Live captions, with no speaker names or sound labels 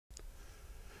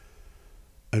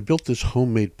built this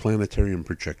homemade planetarium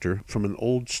projector from an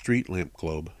old street lamp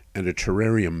globe and a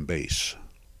terrarium base.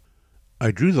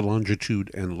 I drew the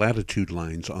longitude and latitude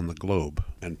lines on the globe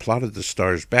and plotted the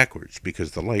stars backwards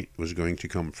because the light was going to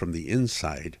come from the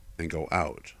inside and go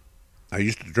out. I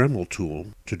used a Dremel tool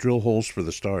to drill holes for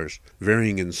the stars,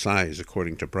 varying in size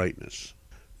according to brightness.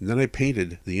 And then I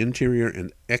painted the interior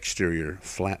and exterior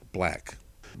flat black.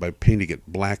 By painting it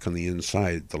black on the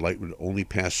inside, the light would only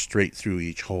pass straight through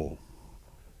each hole.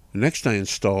 Next, I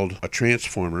installed a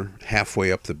transformer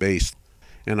halfway up the base,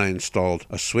 and I installed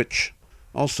a switch,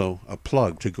 also a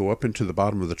plug to go up into the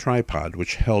bottom of the tripod,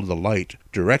 which held the light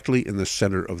directly in the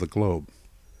center of the globe.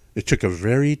 It took a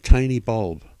very tiny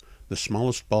bulb, the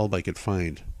smallest bulb I could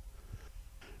find.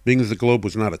 Being that the globe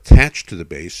was not attached to the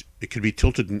base, it could be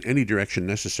tilted in any direction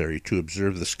necessary to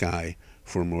observe the sky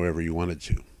from wherever you wanted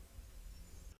to.